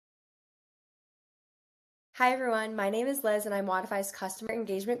Hi everyone, my name is Liz and I'm Wodify's Customer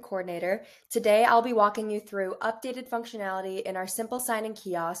Engagement Coordinator. Today I'll be walking you through updated functionality in our Simple Sign-in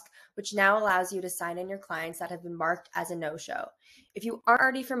Kiosk, which now allows you to sign in your clients that have been marked as a no-show. If you aren't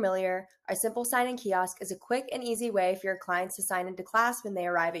already familiar, our Simple Sign-in Kiosk is a quick and easy way for your clients to sign into class when they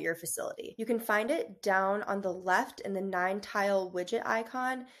arrive at your facility. You can find it down on the left in the 9-tile widget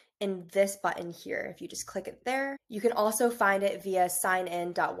icon in this button here. If you just click it there, you can also find it via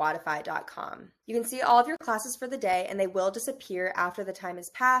signin.wodify.com. You can see all of your classes for the day and they will disappear after the time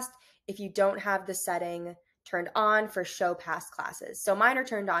has passed if you don't have the setting turned on for show past classes. So mine are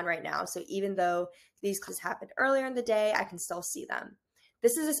turned on right now. So even though these classes happened earlier in the day, I can still see them.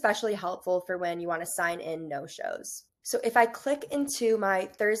 This is especially helpful for when you want to sign in no-shows. So if I click into my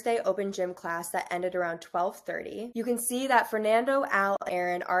Thursday open gym class that ended around 12:30, you can see that Fernando, Al, and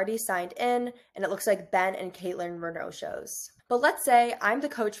Aaron already signed in, and it looks like Ben and Caitlin were no-shows. But let's say I'm the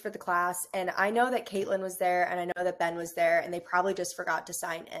coach for the class, and I know that Caitlin was there, and I know that Ben was there, and they probably just forgot to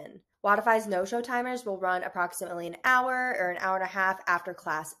sign in. Wodify's no-show timers will run approximately an hour or an hour and a half after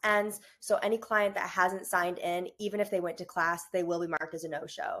class ends, so any client that hasn't signed in, even if they went to class, they will be marked as a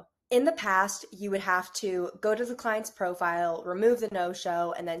no-show. In the past, you would have to go to the client's profile, remove the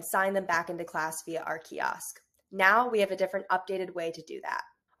no-show, and then sign them back into class via our kiosk. Now we have a different updated way to do that.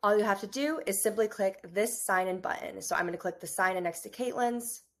 All you have to do is simply click this sign-in button. So I'm going to click the sign-in next to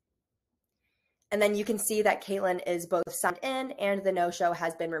Caitlin's. And then you can see that Caitlin is both signed in and the no-show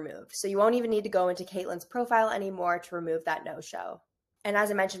has been removed. So you won't even need to go into Caitlin's profile anymore to remove that no-show. And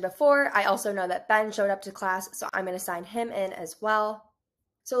as I mentioned before, I also know that Ben showed up to class, so I'm going to sign him in as well.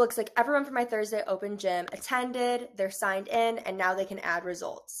 So it looks like everyone from my Thursday open gym attended, they're signed in, and now they can add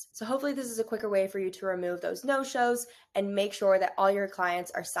results. So hopefully this is a quicker way for you to remove those no-shows and make sure that all your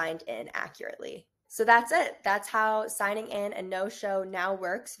clients are signed in accurately. So that's it. That's how signing in a no-show now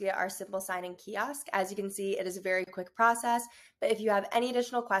works via our Simple Sign-in Kiosk. As you can see, it is a very quick process. But if you have any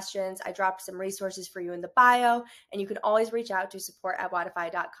additional questions, I dropped some resources for you in the bio, and you can always reach out to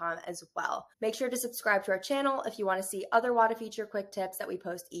support@wodify.com as well. Make sure to subscribe to our channel if you want to see other Wodify feature quick tips that we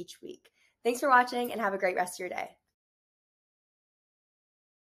post each week. Thanks for watching and have a great rest of your day.